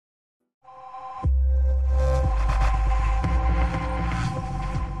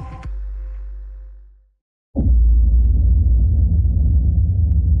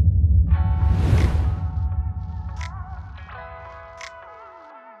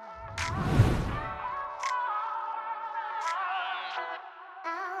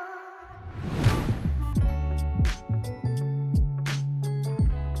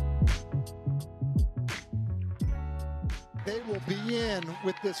They will be in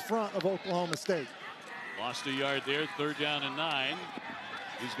with this front of Oklahoma State. Lost a yard there, 3rd down and 9.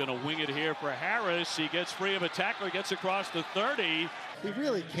 He's going to wing it here for Harris. He gets free of a tackler, gets across the 30. He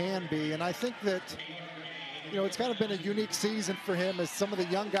really can be, and I think that, you know, it's kind of been a unique season for him as some of the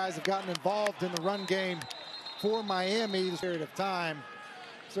young guys have gotten involved in the run game for Miami this period of time.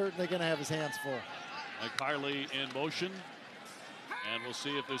 Certainly going to have his hands full. Mike Harley in motion, and we'll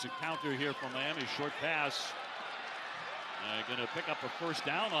see if there's a counter here from Miami. Short pass. Going to pick up a 1st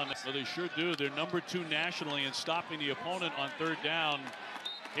down on this. So they sure do. They're number 2 nationally in stopping the opponent on 3rd down.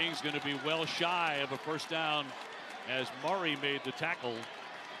 King's going to be well shy of a 1st down as Murray made the tackle.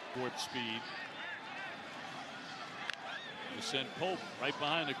 Short speed. They send Pope right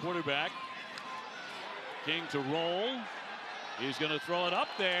behind the quarterback. King to roll. He's going to throw it up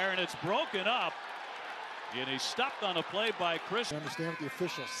there, and it's broken up. And he's stopped on a play by Chris. I understand what the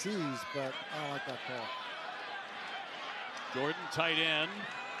official sees, but I don't like that call. Jordan, tight end,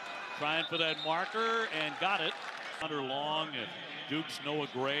 trying for that marker and got it. Hunter Long and Duke's Noah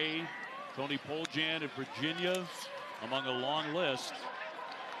Gray, Tony Poljan of Virginia among a long list.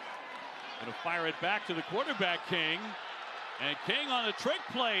 Going to fire it back to the quarterback, King. And King on a trick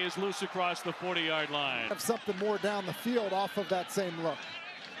play is loose across the 40-yard line. Have something more down the field off of that same look.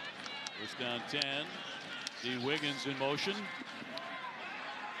 1st down 10. D. Wiggins in motion.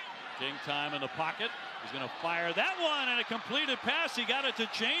 King time in the pocket. He's going to fire that one, and a completed pass. He got it to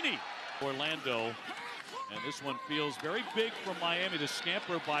Cheney. Orlando. And this one feels very big from Miami. The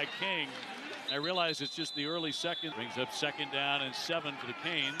scamper by King. I realize it's just the early second. Brings up 2nd down and 7 for the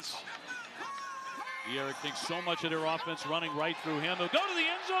Canes. De'Ara King, so much of their offense running right through him. They'll go to the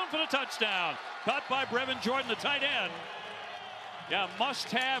end zone for the touchdown. Caught by Brevin Jordan, the tight end. Yeah,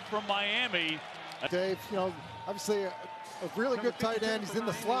 must-have from Miami. Dave, you know, obviously a really good tight end. He's in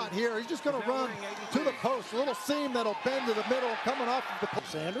the slot here. He's just going to run to the post. A little seam that'll bend to the middle coming off of the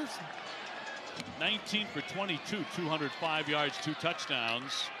post. Sanders. 19 for 22, 205 yards, 2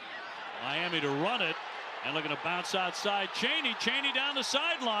 touchdowns. Miami to run it. And looking to bounce outside. Cheney down the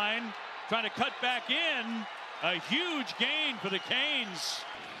sideline. Trying to cut back in. A huge gain for the Canes.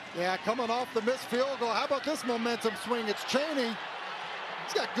 Yeah, coming off the missed field goal. How about this momentum swing? It's Cheney.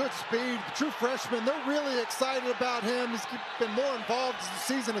 He's got good speed. True freshman. They're really excited about him. He's been more involved as the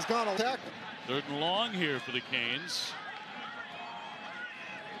season has gone on. 3rd and long here for the Canes.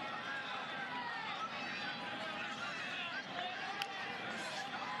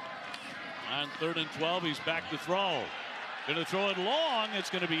 On 3rd and 12, he's back to throw. Going to throw it long. It's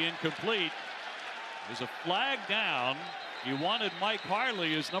going to be incomplete. There's a flag down. He wanted Mike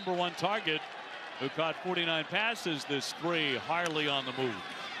Harley, his number 1 target, who caught 49 passes this 3. Harley on the move.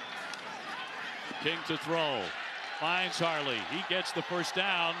 King to throw. Finds Harley. He gets the 1st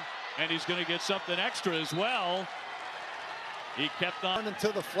down, and he's going to get something extra as well. He kept on.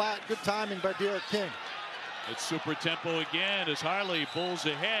 Into the flat. Good timing by De'Ara King. It's super tempo again as Harley pulls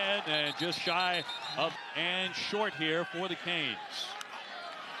ahead and just shy of and short here for the Canes.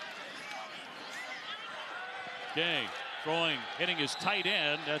 King throwing, hitting his tight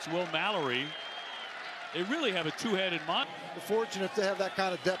end. That's Will Mallory. They really have a two-headed monster. We're fortunate to have that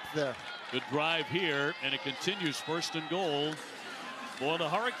kind of depth there. Good drive here, and it continues 1st and goal for the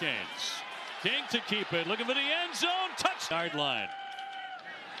Hurricanes. King to keep it, looking for the end zone, touchdown line.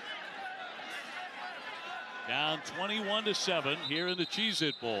 Down 21-7 here in the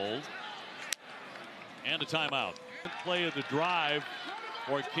Cheez-It Bowl. And a timeout. Play of the drive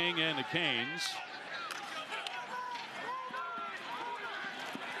for King and the Canes.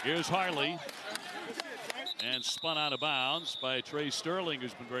 Here's Harley. And spun out of bounds by Trey Sterling,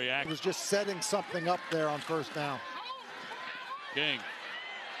 who's been very active. He was just setting something up there on 1st down. King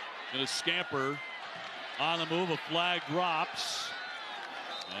gonna scamper on the move. A flag drops.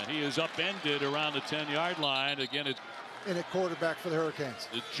 And he is upended around the 10-yard line. Again, it's in at quarterback for the Hurricanes.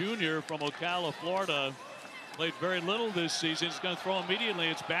 The junior from Ocala, Florida, played very little this season. He's going to throw immediately.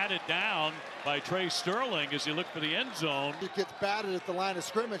 It's batted down by Trey Sterling as he looked for the end zone. He gets batted at the line of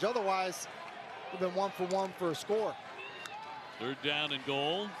scrimmage. Otherwise, we've been 1-for-1 for a score. 3rd down and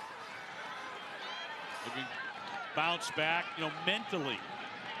goal. Looking bounce back, you know, mentally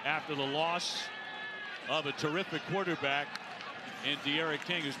after the loss of a terrific quarterback in De'Ara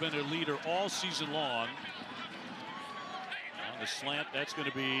King, who's been their leader all season long. On the slant, that's going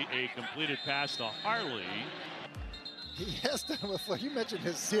to be a completed pass to Harley. He has done with, you mentioned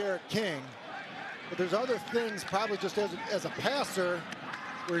his De'Ara King, but there's other things probably just as a passer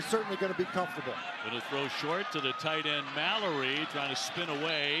where he's certainly going to be comfortable. Going to throw short to the tight end Mallory, trying to spin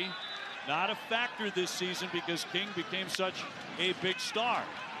away. Not a factor this season because King became such a big star.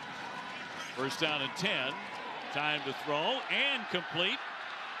 1st down and 10. Time to throw and complete.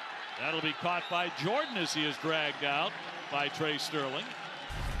 That'll be caught by Jordan as he is dragged out by Trey Sterling.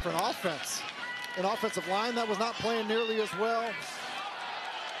 For an offensive line that was not playing nearly as well.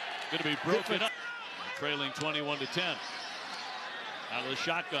 Going to be broken up. Trailing 21-10. Out of the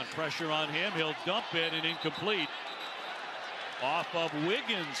shotgun, pressure on him. He'll dump it and incomplete. Off of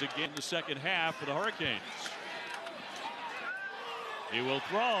Wiggins again in the second half for the Hurricanes. He will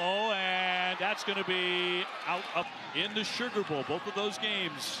throw, and that's going to be out up in the Sugar Bowl. Both of those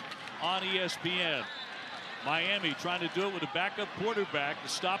games on ESPN. Miami trying to do it with a backup quarterback. The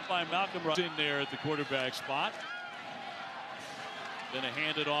stop by Malcolm Russ in there at the quarterback spot. Then a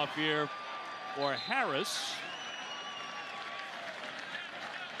hand it off here for Harris.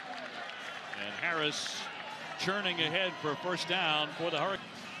 And Harris churning ahead for a first down for the Hurricanes.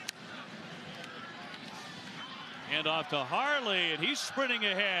 Hand off to Harley, and he's sprinting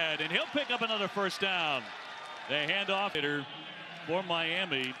ahead, and he'll pick up another first down. The handoff hitter for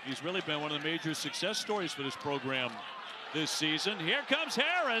Miami. He's really been one of the major success stories for this program this season. Here comes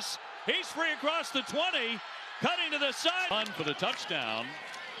Harris. He's free across the 20, cutting to the side. Run for the touchdown.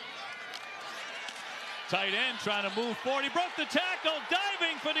 Tight end trying to move forward. He broke the tackle,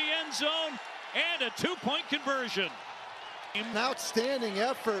 diving for the end zone, and a two-point conversion. An outstanding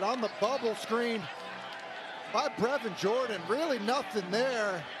effort on the bubble screen by Brevin Jordan. Really nothing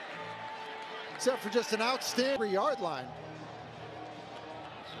there except for just an outstanding 3-yard line.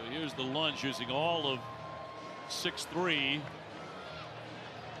 So here's the lunge using all of 6'3".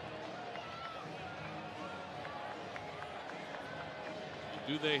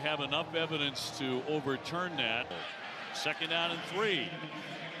 Do they have enough evidence to overturn that? Second down and 3.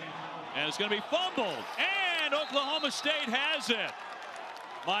 And it's going to be fumbled. And Oklahoma State has it.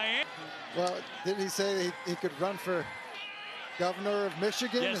 Miami. Well, did he say he could run for governor of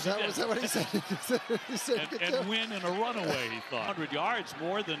Michigan? Yes, is that what he said? he said and win in a runaway, he thought. 100 yards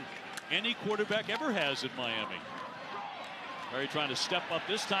more than any quarterback ever has at Miami. Perry trying to step up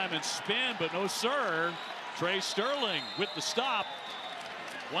this time and spin, but no sir. Trey Sterling with the stop.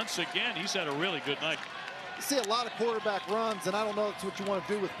 Once again, he's had a really good night. You see a lot of quarterback runs, and I don't know if that's what you want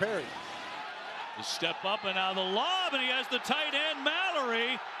to do with Perry. The step up and now the lob, and he has the tight end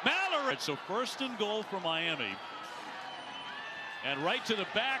Mallory. So first and goal for Miami. And right to the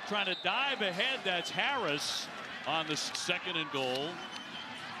back, trying to dive ahead. That's Harris on the second and goal.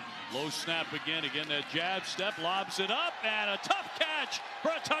 Low snap again. Again, that jab step, lobs it up, and a tough catch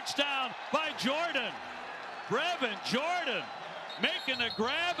for a touchdown by Jordan. Brevin Jordan making the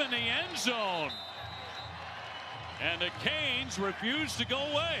grab in the end zone. And the Canes refuse to go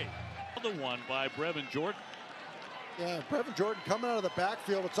away. Another one by Brevin Jordan. Yeah, Brevin Jordan coming out of the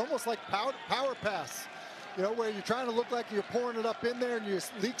backfield. It's almost like power pass. You know, where you're trying to look like you're pouring it up in there and you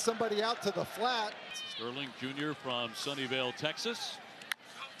just leak somebody out to the flat. Sterling Jr. from Sunnyvale, Texas.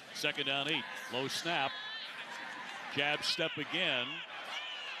 Second down 8. Low snap. Jab step again.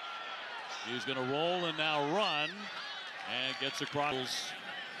 He's going to roll and now run. And gets across.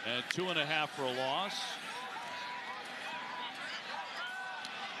 And 2.5 for a loss.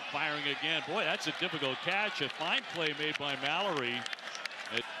 Firing again. Boy, that's a difficult catch. A fine play made by Mallory.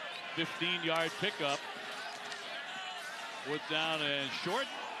 A 15-yard pickup. Put down and short.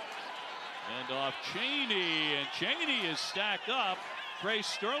 And off Cheney. And Cheney is stacked up. Trey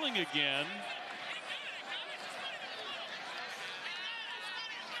Sterling again.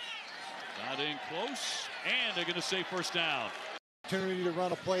 Got in close. And they're going to say first down. Opportunity to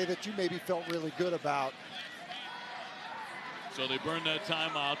run a play that you maybe felt really good about. So they burn that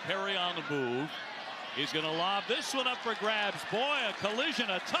timeout. Perry on the move. He's going to lob this one up for grabs. Boy, a collision,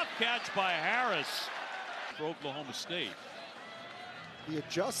 a tough catch by Harris for Oklahoma State. The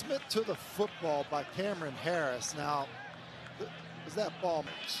adjustment to the football by Cameron Harris. Now, is that ball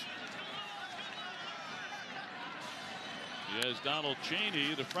mix? He has Donald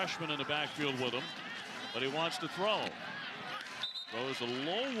Cheney, the freshman, in the backfield with him, but he wants to throw. Throws a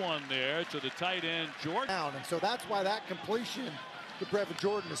low one there to the tight end, Jordan. And so that's why that completion to Brevin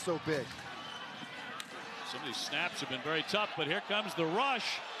Jordan is so big. Some of these snaps have been very tough, but here comes the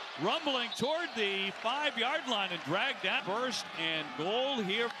rush. Rumbling toward the 5-yard line and dragged down. First and goal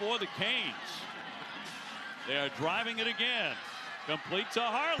here for the Canes. They are driving it again. Complete to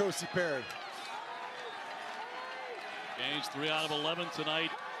Harley. Kosi Perry. Canes 3 out of 11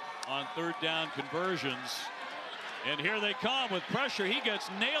 tonight on third down conversions. And here they come with pressure. He gets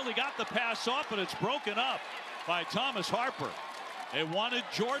nailed. He got the pass off, but it's broken up by Thomas Harper. They wanted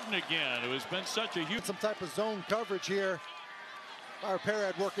Jordan again, who has been such a huge... Some type of zone coverage here. Our Perry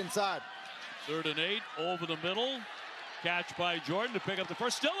had work inside. 3rd and 8 over the middle. Catch by Jordan to pick up the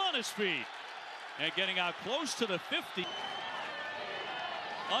first. Still on his feet. And getting out close to the 50.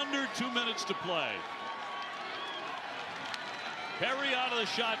 Under 2 minutes to play. Perry out of the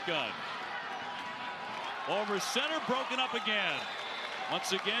shotgun. Over center, broken up again.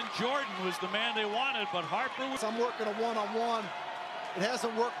 Once again, Jordan was the man they wanted, but Harper was... I'm working a one-on-one. It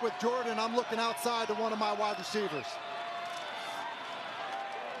hasn't worked with Jordan. I'm looking outside to one of my wide receivers.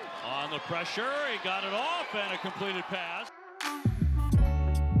 On the pressure, he got it off and a completed pass.